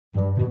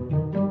There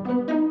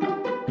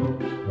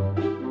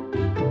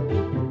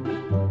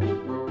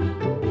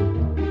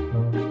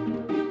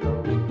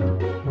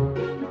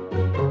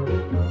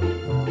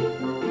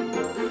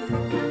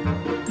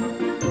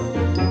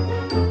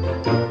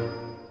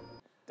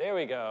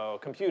we go,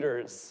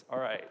 computers, all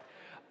right.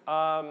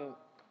 I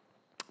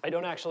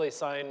don't actually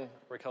sign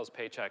Raquel's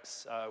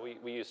paychecks.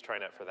 We use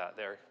Trinet for that.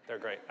 They're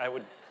great.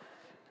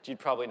 You'd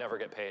probably never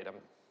get paid. I'm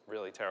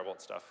really terrible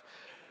at stuff.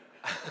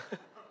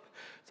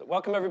 So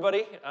welcome,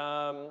 everybody.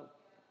 I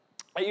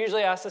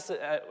usually ask this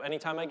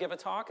anytime I give a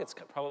talk. It's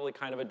probably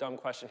kind of a dumb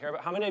question here,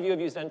 but how many of you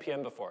have used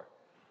NPM before?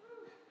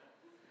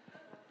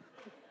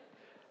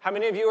 How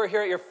many of you are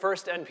here at your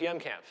first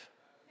npmCamp?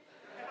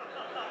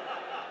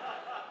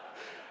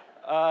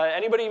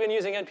 Anybody been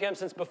using NPM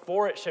since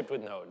before it shipped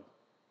with Node?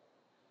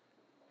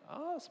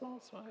 Oh,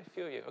 small, a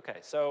few of you. OK,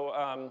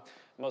 so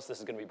most of this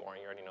is going to be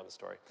boring. You already know the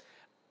story.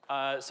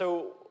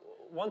 So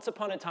once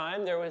upon a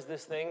time, there was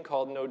this thing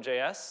called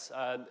Node.js.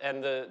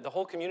 And the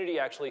whole community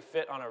actually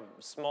fit on a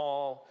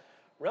small,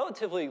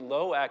 relatively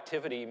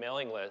low-activity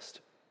mailing list.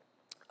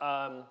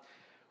 And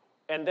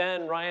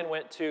then Ryan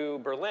went to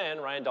Berlin.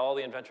 Ryan Dahl,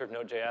 the inventor of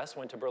Node.js,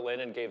 went to Berlin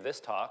and gave this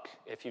talk.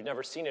 If you've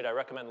never seen it, I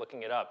recommend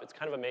looking it up. It's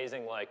kind of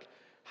amazing, like,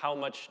 how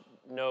much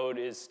Node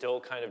is still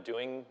kind of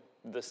doing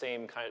the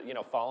same kind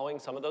of, following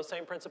some of those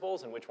same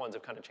principles and which ones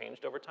have kind of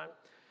changed over time.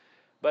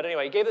 But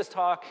anyway, he gave this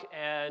talk,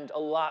 and a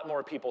lot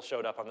more people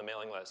showed up on the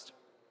mailing list.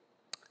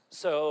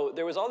 So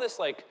there was all this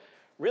like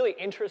really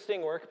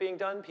interesting work being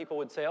done. People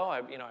would say, oh,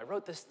 I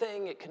wrote this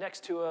thing. It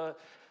connects to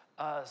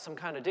some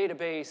kind of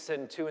database,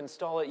 and to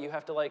install it, you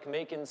have to like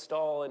make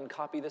install and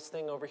copy this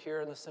thing over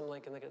here in the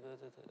symlink. And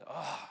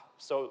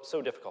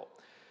so difficult.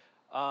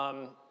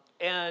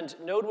 And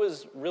Node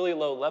was really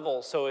low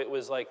level, so it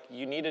was like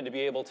you needed to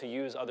be able to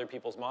use other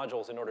people's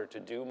modules in order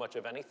to do much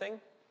of anything.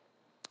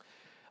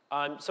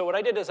 So what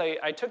I did is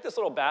I took this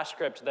little bash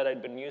script that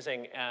I'd been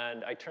using,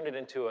 and I turned it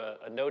into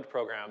a Node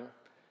program.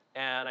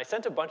 And I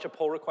sent a bunch of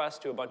pull requests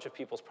to a bunch of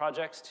people's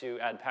projects to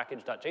add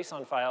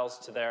package.json files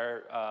to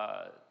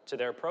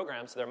their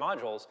programs, to their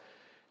modules.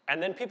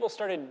 And then people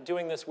started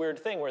doing this weird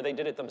thing where they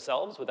did it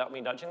themselves without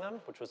me nudging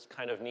them, which was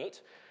kind of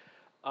neat.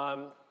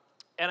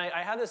 And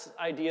I had this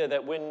idea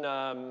that when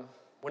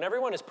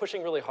everyone is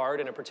pushing really hard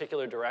in a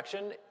particular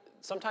direction,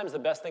 sometimes the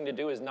best thing to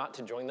do is not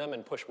to join them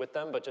and push with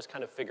them, but just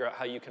kind of figure out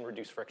how you can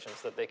reduce friction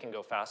so that they can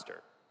go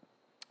faster.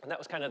 And that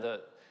was kind of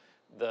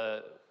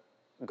the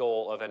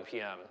goal of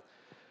NPM.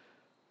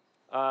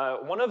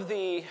 One of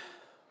the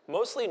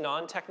mostly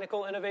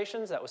non-technical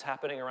innovations that was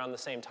happening around the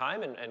same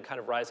time and kind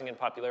of rising in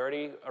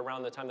popularity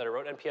around the time that I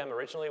wrote NPM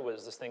originally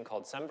was this thing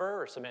called semver,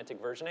 or semantic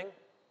versioning.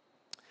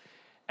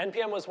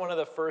 NPM was one of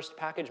the first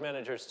package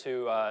managers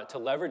to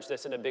leverage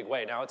this in a big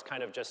way. Now it's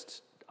kind of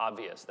just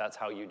obvious. That's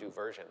how you do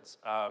versions.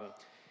 And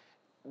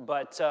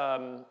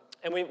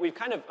we've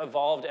kind of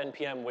evolved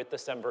NPM with the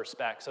semver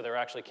spec. So there are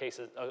actually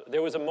cases.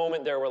 There was a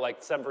moment there where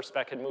like semver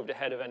spec had moved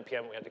ahead of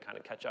NPM. We had to kind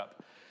of catch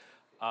up.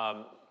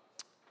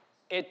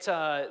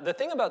 The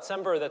thing about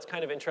semver that's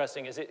kind of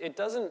interesting is it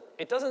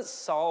doesn't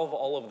solve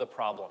all of the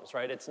problems,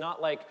 right? It's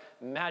not like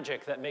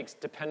magic that makes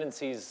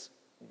dependencies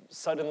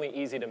suddenly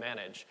easy to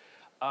manage.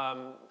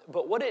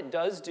 But what it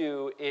does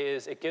do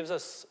is it gives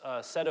us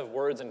a set of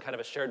words and kind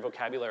of a shared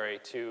vocabulary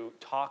to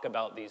talk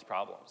about these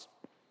problems.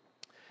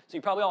 So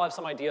you probably all have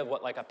some idea of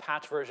what like a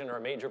patch version or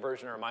a major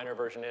version or a minor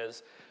version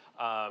is.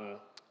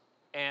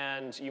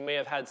 And you may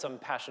have had some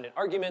passionate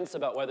arguments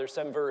about whether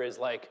semver is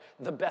like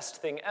the best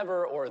thing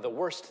ever or the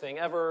worst thing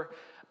ever.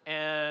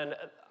 And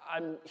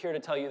I'm here to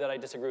tell you that I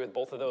disagree with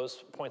both of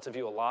those points of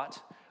view a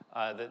lot.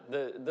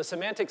 The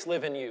semantics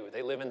live in you.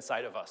 They live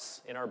inside of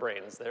us, in our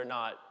brains. They're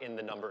not in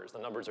the numbers. The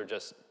numbers are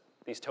just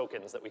these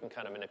tokens that we can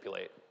kind of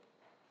manipulate.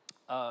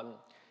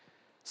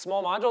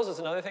 Small modules is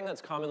another thing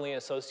that's commonly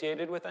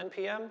associated with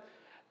NPM.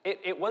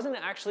 It wasn't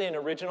actually an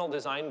original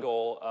design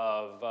goal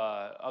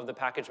of the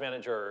package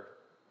manager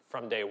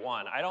from day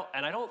one. I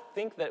don't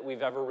think that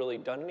we've ever really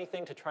done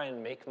anything to try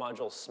and make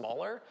modules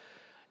smaller.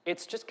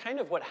 It's just kind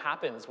of what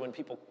happens when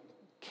people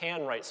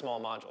can write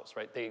small modules,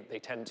 right? They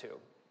tend to.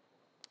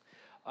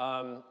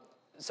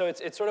 So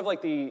it's sort of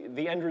like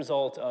the end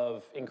result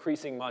of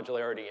increasing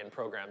modularity in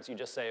programs. You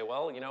just say,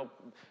 well,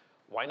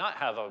 why not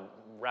have a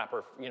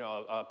wrapper,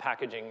 a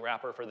packaging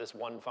wrapper for this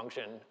one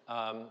function?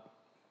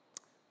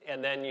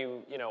 And then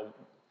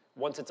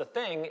once it's a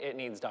thing, it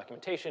needs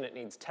documentation, it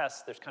needs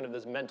tests. There's kind of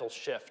this mental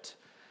shift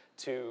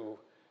to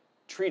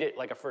treat it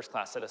like a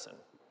first-class citizen.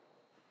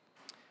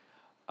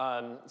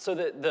 So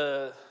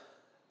the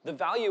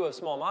value of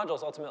small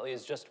modules ultimately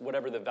is just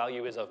whatever the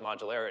value is of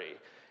modularity.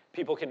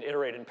 People can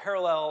iterate in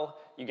parallel,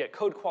 you get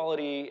code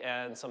quality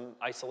and some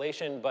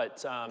isolation,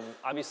 but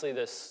obviously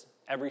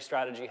every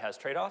strategy has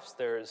trade-offs.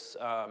 There's,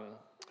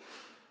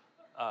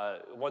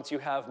 once you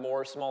have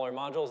more smaller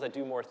modules that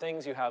do more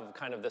things, you have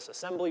kind of this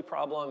assembly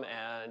problem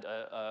and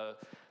a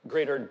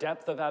greater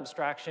depth of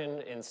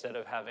abstraction instead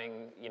of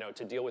having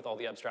to deal with all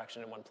the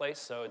abstraction in one place.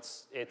 So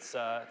it's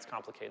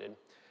complicated.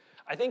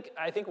 I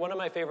think one of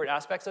my favorite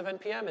aspects of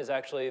NPM is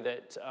actually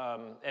that,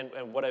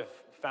 and what I've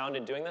found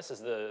in doing this is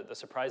the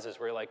surprises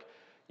where like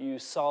you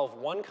solve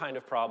one kind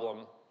of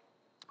problem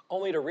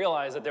only to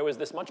realize that there was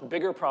this much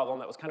bigger problem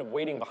that was kind of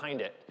waiting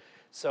behind it.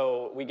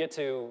 So we get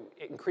to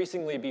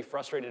increasingly be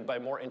frustrated by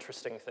more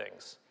interesting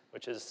things,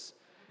 which is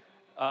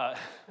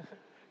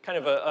kind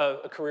of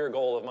a career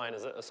goal of mine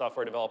as a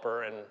software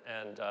developer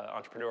and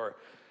entrepreneur.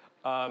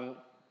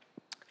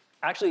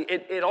 Actually,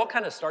 it all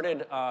kind of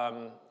started,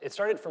 it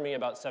started for me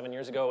about 7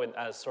 years ago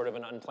as sort of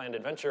an unplanned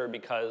adventure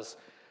because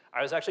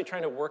I was actually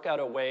trying to work out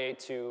a way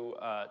to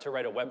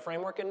write a web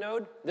framework in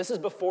Node. This is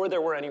before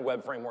there were any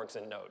web frameworks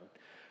in Node.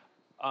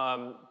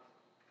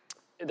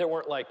 There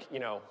weren't like, you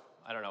know,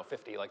 I don't know,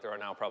 50 like there are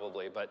now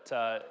probably, but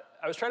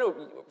I was trying to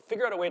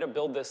figure out a way to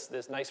build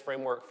this nice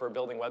framework for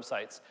building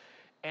websites.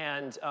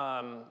 And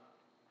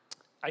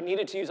I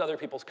needed to use other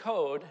people's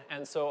code,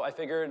 and so I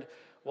figured,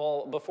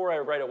 well, before I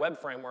write a web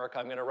framework,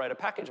 I'm gonna write a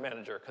package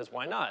manager, because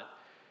why not?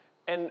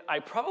 And I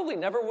probably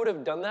never would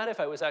have done that if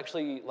I was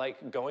actually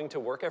like going to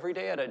work every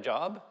day at a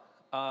job.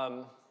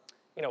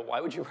 You know,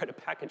 why would you write a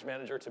package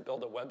manager to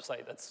build a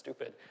website? That's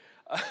stupid.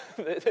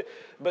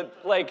 But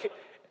like,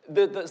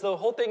 the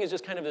whole thing is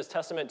just kind of this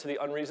testament to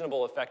the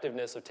unreasonable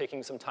effectiveness of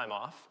taking some time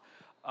off.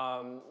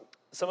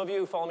 Some of you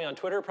who follow me on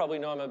Twitter probably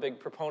know I'm a big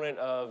proponent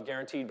of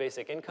guaranteed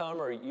basic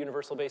income or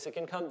universal basic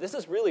income. This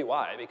is really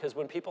why, because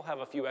when people have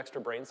a few extra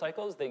brain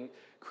cycles, they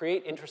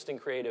create interesting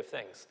creative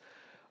things.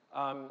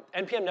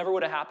 NPM never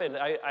would have happened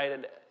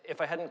if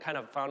I hadn't kind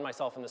of found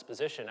myself in this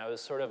position. I was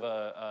sort of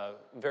a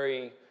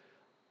very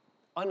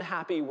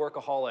unhappy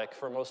workaholic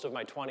for most of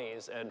my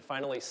 20s and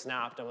finally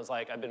snapped and was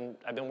like, I've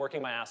been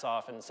working my ass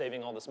off and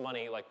saving all this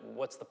money, like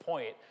what's the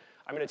point?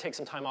 I'm gonna take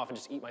some time off and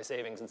just eat my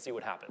savings and see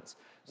what happens.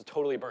 I was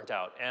totally burnt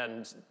out,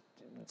 and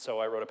so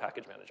I wrote a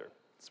package manager.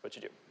 That's what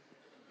you do.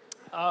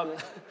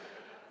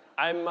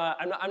 I'm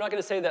not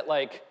gonna say that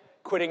like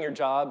quitting your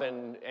job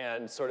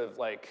and sort of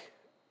like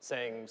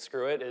saying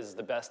screw it is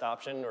the best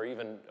option or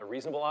even a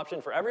reasonable option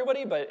for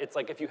everybody, but it's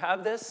like if you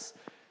have this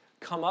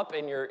come up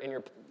in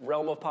your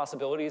realm of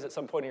possibilities at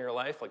some point in your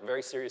life, like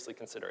very seriously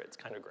consider it. It's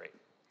kind of great.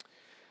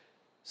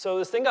 So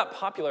this thing got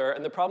popular,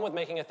 and the problem with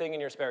making a thing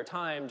in your spare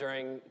time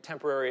during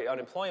temporary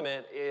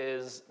unemployment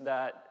is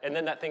that, and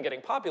then that thing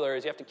getting popular,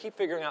 is you have to keep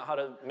figuring out how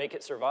to make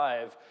it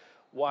survive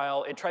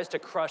while it tries to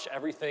crush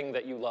everything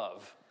that you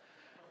love.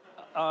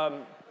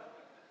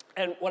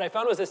 And what I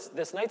found was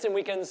this nights and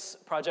weekends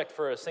project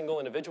for a single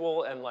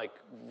individual and like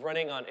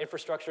running on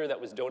infrastructure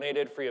that was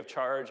donated free of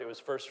charge. It was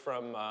first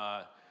from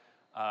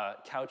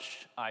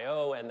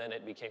Couch.io, and then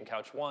it became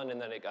Couch One,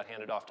 and then it got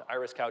handed off to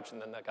Iris Couch,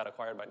 and then that got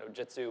acquired by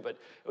Node.js. But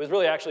it was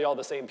really actually all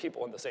the same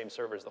people and the same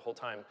servers the whole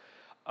time.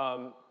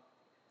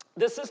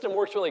 This system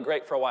works really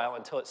great for a while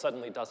until it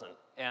suddenly doesn't.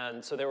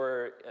 And so there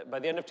were, by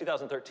the end of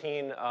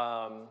 2013,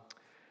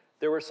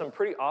 there were some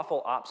pretty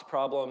awful ops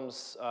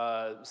problems,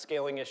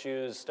 scaling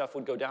issues. Stuff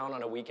would go down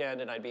on a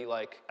weekend, and I'd be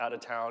like out of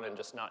town and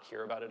just not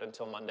hear about it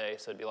until Monday.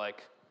 So it'd be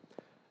like,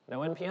 no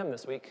NPM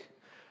this week.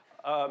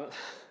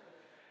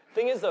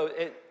 Thing is, though,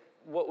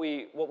 what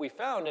we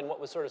found and what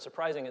was sort of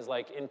surprising is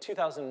like in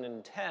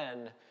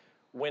 2010,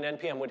 when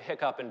NPM would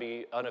hiccup and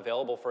be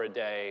unavailable for a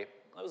day,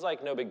 it was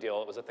like no big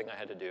deal. It was a thing I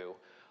had to do.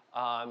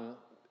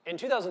 In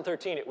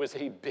 2013, it was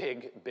a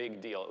big, big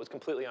deal. It was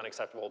completely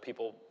unacceptable.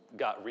 People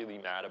got really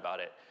mad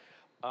about it.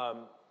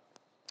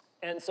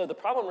 And so the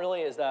problem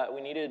really is that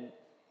we needed,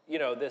 you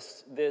know,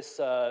 this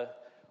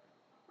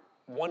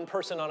one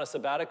person on a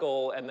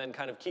sabbatical and then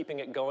kind of keeping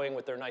it going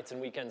with their nights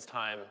and weekends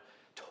time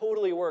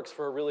totally works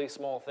for a really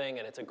small thing,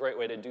 and it's a great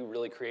way to do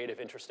really creative,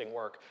 interesting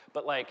work.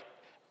 But like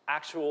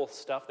actual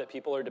stuff that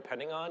people are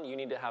depending on, you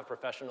need to have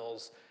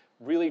professionals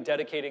really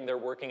dedicating their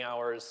working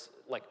hours,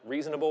 like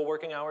reasonable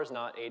working hours,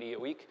 not 80 a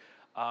week,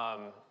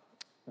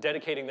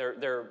 dedicating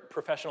their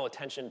professional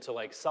attention to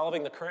like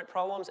solving the current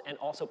problems and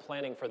also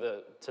planning for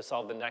to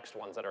solve the next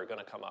ones that are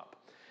gonna come up.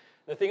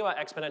 The thing about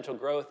exponential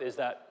growth is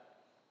that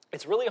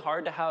it's really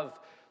hard to have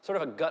sort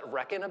of a gut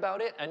reckon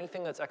about it.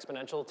 Anything that's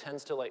exponential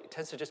tends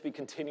to just be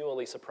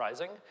continually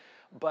surprising.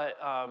 But,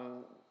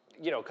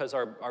 you know, because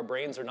our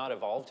brains are not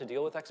evolved to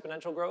deal with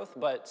exponential growth,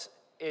 but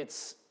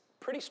it's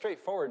pretty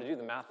straightforward to do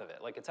the math of it.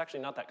 Like, it's actually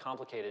not that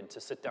complicated to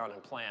sit down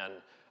and plan,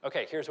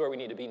 okay, here's where we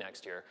need to be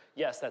next year.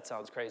 Yes, that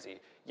sounds crazy.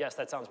 Yes,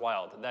 that sounds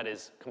wild. That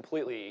is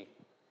completely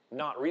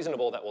not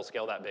reasonable that we'll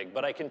scale that big,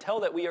 but I can tell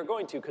that we are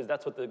going to because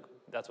that's what the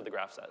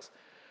graph says.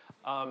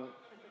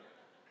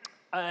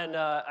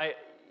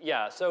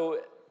 Yeah, so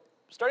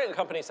starting a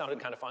company sounded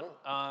kind of fun.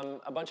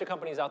 A bunch of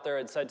companies out there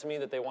had said to me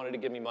that they wanted to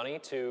give me money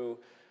to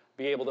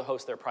be able to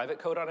host their private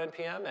code on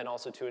NPM and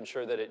also to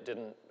ensure that it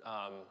didn't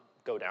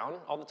go down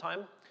all the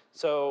time.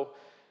 So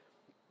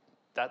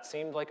that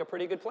seemed like a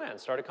pretty good plan.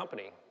 Start a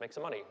company, make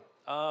some money.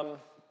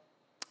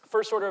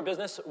 First order of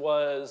business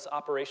was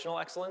operational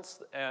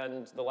excellence,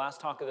 and the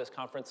last talk of this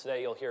conference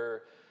today, you'll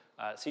hear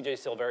CJ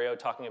Silverio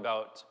talking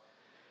about,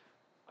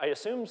 I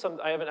assume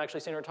I haven't actually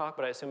seen her talk,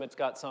 but I assume it's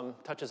got some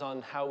touches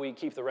on how we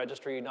keep the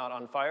registry not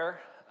on fire.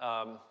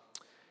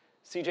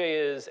 CJ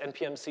is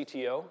NPM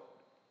CTO.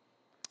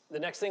 the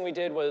next thing we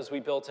did was we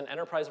built an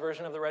enterprise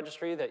version of the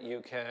registry that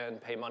you can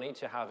pay money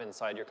to have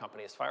inside your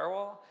company's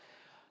firewall.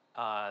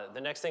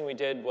 The next thing we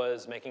did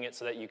was making it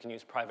so that you can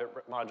use private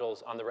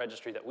modules on the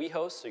registry that we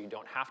host, so you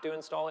don't have to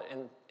install it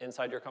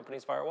inside your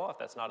company's firewall if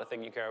that's not a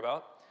thing you care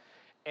about.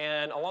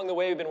 And along the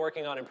way, we've been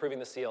working on improving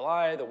the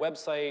CLI, the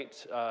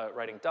website,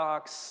 writing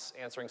docs,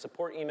 answering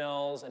support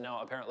emails, and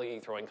now apparently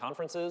throwing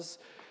conferences.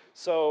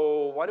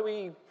 So why do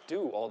we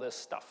do all this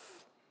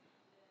stuff?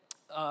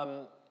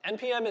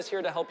 npm is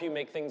here to help you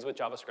make things with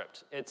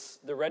JavaScript.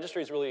 The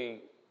registry is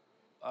really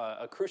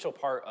a crucial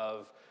part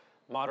of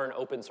modern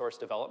open source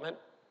development.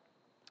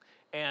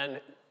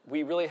 And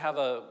we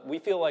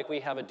feel like we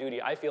have a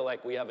duty, I feel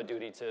like we have a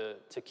duty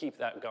to keep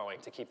that going,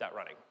 to keep that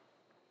running.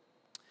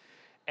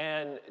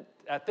 And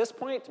at this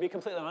point, to be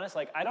completely honest,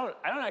 like I don't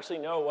actually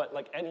know what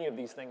like any of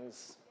these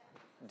things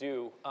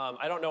do.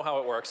 I don't know how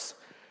it works.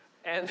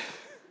 And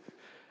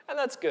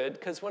that's good,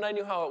 because when I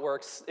knew how it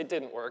works, it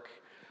didn't work.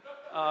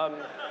 I'm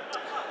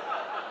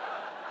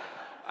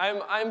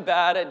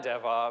bad at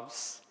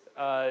DevOps.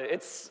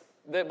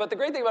 But the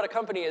great thing about a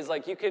company is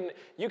like you can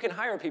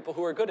hire people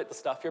who are good at the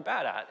stuff you're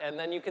bad at, and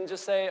then you can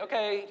just say,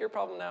 okay, your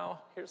problem now,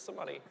 here's some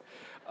money.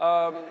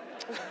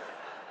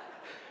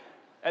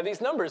 And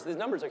these numbers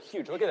are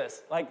huge. Look at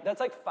this. Like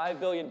that's like 5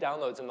 billion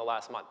downloads in the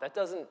last month. That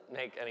doesn't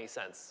make any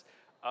sense.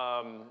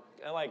 And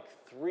like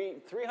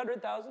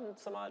 300,000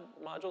 some odd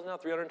modules now,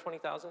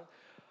 320,000.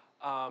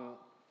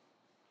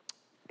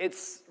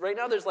 Right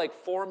now there's like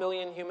 4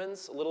 million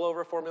humans, a little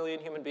over 4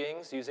 million human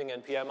beings using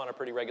NPM on a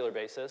pretty regular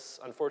basis.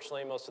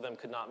 Unfortunately, most of them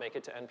could not make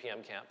it to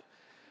npmCamp.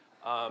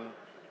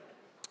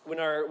 When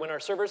our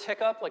servers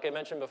hiccup, like I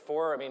mentioned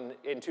before, I mean,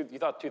 you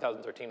thought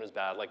 2013 was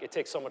bad. Like, it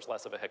takes so much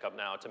less of a hiccup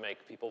now to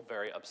make people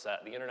very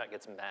upset. The internet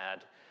gets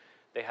mad.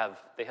 They have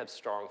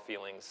strong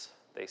feelings.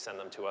 They send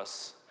them to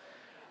us.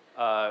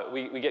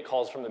 We get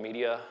calls from the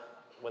media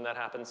when that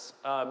happens.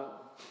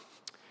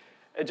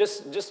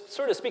 Just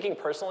sort of speaking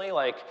personally,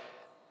 like,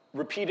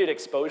 repeated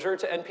exposure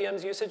to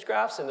NPM's usage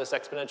graphs and this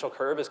exponential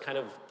curve has kind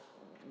of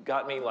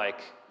got me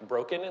like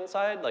broken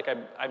inside. Like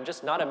I'm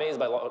just not amazed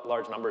by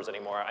large numbers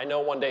anymore. I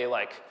know one day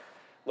like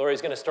Lori's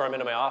gonna storm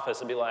into my office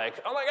and be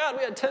like, oh my God,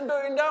 we had 10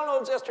 billion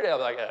downloads yesterday. I'll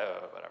be like,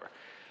 oh, whatever.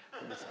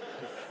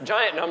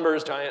 Giant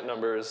numbers, giant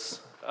numbers.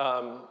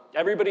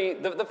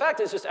 The fact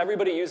is just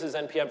everybody uses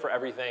NPM for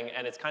everything,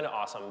 and it's kind of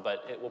awesome,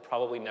 but it will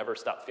probably never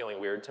stop feeling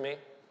weird to me.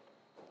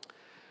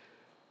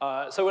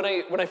 So when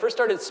I first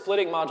started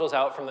splitting modules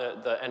out from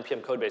the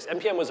NPM code base,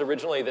 NPM was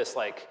originally this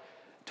like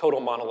total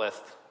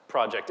monolith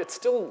project. It's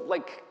still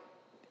like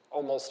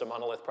almost a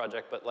monolith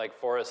project, but like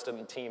Forrest and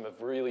the team have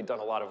really done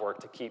a lot of work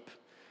to keep,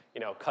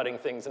 cutting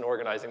things and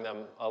organizing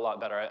them a lot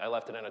better. I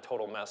left it in a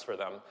total mess for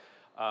them.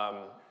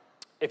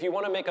 If you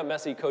want to make a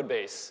messy code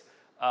base,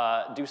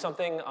 do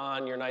something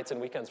on your nights and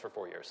weekends for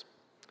 4 years.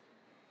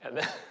 And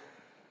then,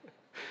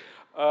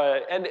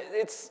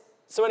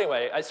 so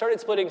anyway, I started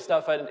splitting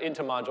stuff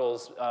into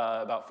modules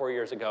about 4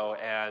 years ago,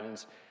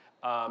 and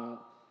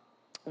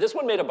this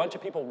one made a bunch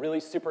of people really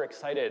super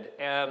excited,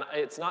 and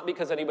it's not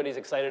because anybody's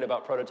excited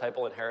about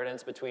prototypal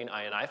inheritance between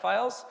INI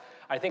files.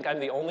 I think I'm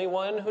the only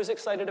one who's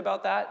excited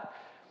about that,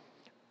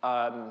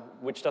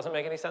 which doesn't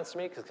make any sense to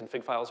me because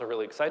config files are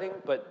really exciting,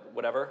 but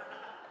whatever.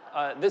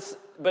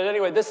 But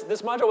anyway,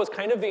 this module was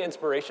kind of the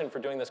inspiration for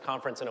doing this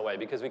conference in a way,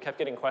 because we kept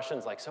getting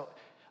questions like, so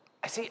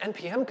I see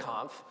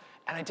npmConf,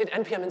 and I did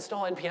npm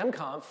install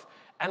npmConf,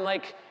 and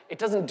like it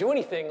doesn't do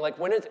anything. Like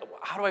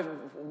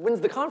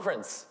when's the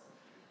conference?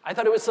 I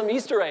thought it was some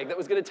Easter egg that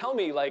was going to tell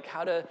me like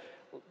how to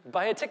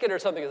buy a ticket or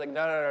something. It's like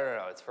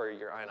no, it's for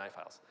your INI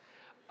files.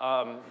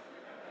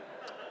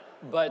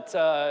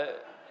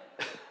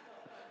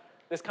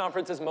 This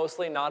conference is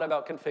mostly not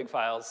about config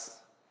files,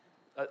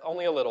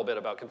 only a little bit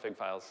about config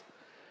files.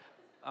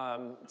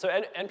 So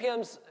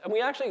npm's, and we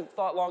actually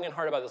thought long and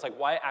hard about this, like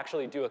why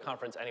actually do a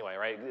conference anyway,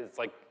 right? It's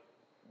like,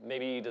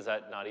 maybe does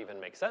that not even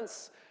make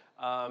sense?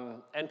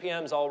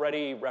 NPM's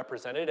already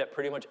represented at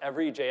pretty much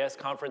every JS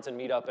conference and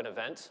meetup and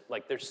event.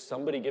 Like there's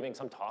somebody giving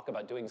some talk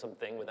about doing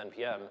something with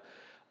NPM.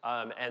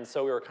 And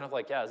so we were kind of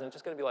like, yeah, isn't it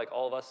just gonna be like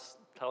all of us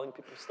telling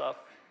people stuff?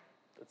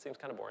 That seems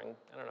kind of boring,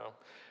 I don't know.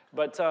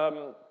 But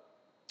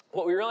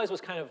what we realized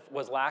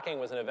was lacking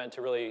was an event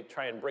to really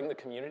try and bring the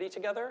community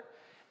together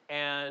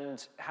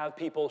and have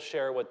people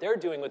share what they're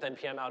doing with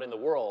NPM out in the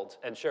world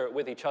and share it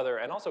with each other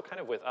and also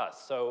kind of with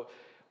us. So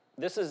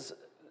this is,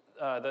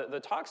 the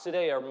talks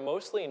today are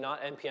mostly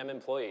not NPM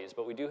employees,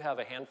 but we do have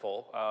a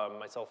handful,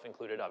 myself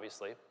included,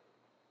 obviously.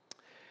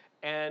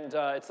 And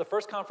it's the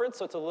first conference,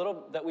 so it's a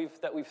little that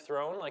we've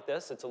thrown like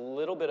this. It's a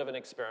little bit of an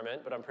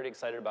experiment, but I'm pretty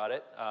excited about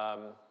it.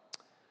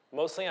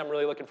 Mostly, I'm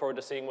really looking forward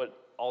to seeing what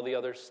all the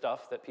other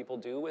stuff that people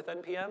do with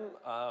NPM.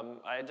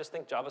 I just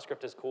think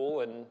JavaScript is cool,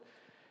 and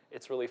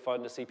it's really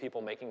fun to see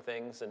people making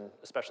things, and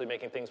especially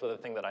making things with a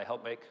thing that I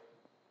help make.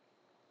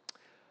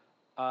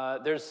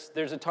 There's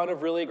a ton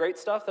of really great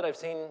stuff that I've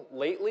seen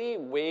lately,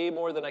 way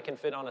more than I can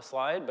fit on a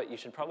slide, but you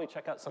should probably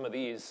check out some of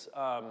these.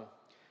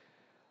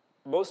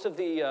 most of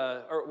the,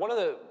 or one of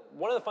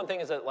the fun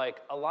things is that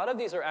like a lot of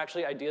these are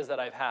actually ideas that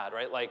I've had,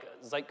 right? Like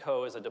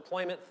Zytco is a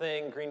deployment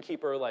thing.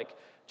 Greenkeeper like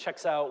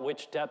checks out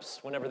which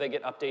deps whenever they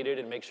get updated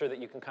and make sure that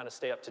you can kind of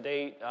stay up to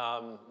date.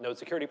 Node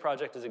Security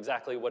Project is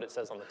exactly what it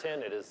says on the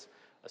tin. It is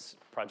a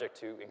project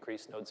to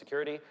increase node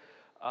security.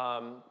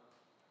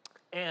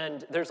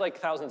 And there's like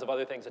thousands of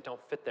other things that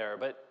don't fit there.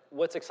 But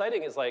what's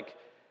exciting is like,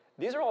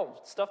 these are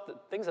all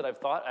things that I've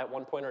thought at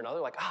one point or another,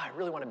 like, I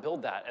really want to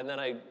build that. And then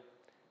I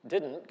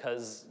didn't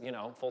because, you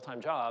know, full-time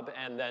job,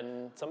 and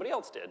then somebody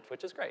else did,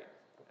 which is great.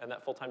 And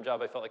that full-time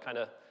job, I felt like kind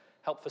of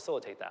helped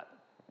facilitate that.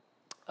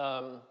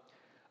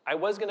 I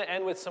was going to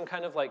end with some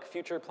kind of like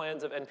future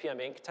plans of NPM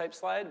Inc. type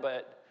slide,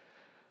 but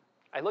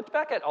I looked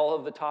back at all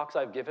of the talks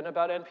I've given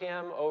about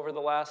NPM over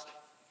the last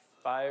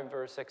 5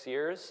 or 6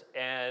 years,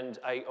 and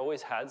I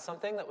always had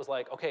something that was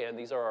like, okay, and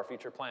these are our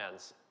future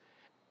plans.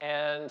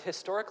 And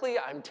historically,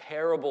 I'm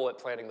terrible at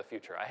planning the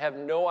future. I have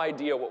no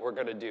idea what we're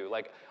gonna do.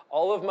 Like,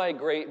 all of my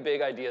great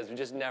big ideas we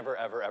just never,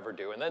 ever, ever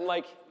do. And then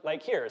like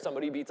here,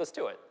 somebody beats us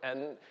to it.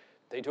 And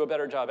they do a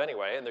better job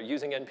anyway, and they're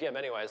using NPM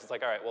anyways. It's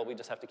like, all right, well, we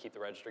just have to keep the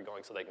registry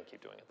going so they can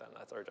keep doing it then.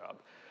 That's our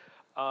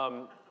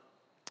job.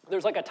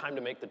 There's like a time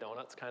to make the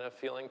donuts kind of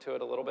feeling to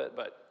it a little bit,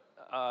 but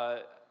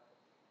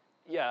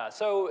yeah,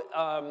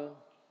 so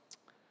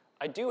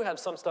I do have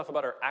some stuff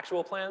about our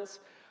actual plans.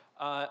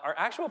 Our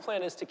actual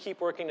plan is to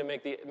keep working to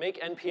make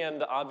NPM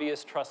the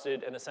obvious,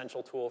 trusted, and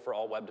essential tool for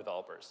all web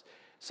developers.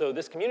 So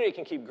this community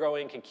can keep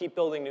growing, can keep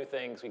building new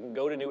things, we can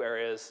go to new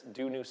areas,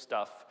 do new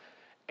stuff.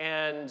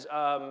 And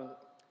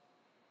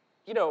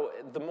you know,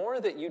 the more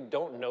that you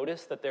don't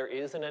notice that there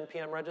is an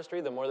NPM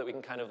registry, the more that we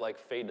can kind of like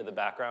fade to the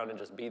background and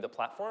just be the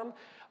platform,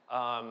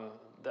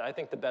 I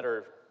think the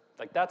better,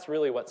 like that's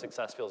really what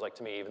success feels like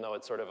to me, even though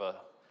it's sort of a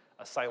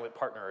silent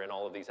partner in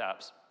all of these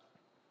apps.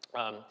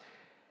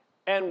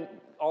 And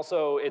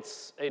also,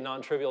 it's a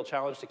non-trivial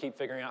challenge to keep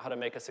figuring out how to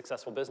make a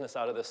successful business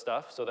out of this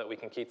stuff so that we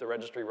can keep the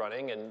registry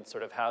running and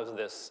sort of have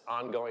this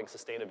ongoing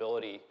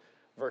sustainability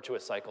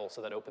virtuous cycle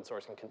so that open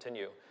source can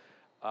continue.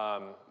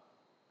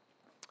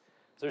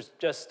 There's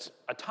just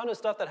a ton of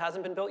stuff that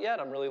hasn't been built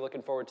yet. I'm really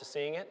looking forward to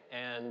seeing it,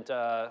 and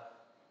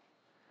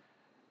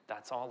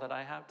that's all that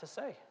I have to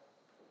say.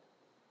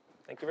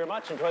 Thank you very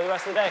much. Enjoy the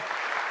rest of the day.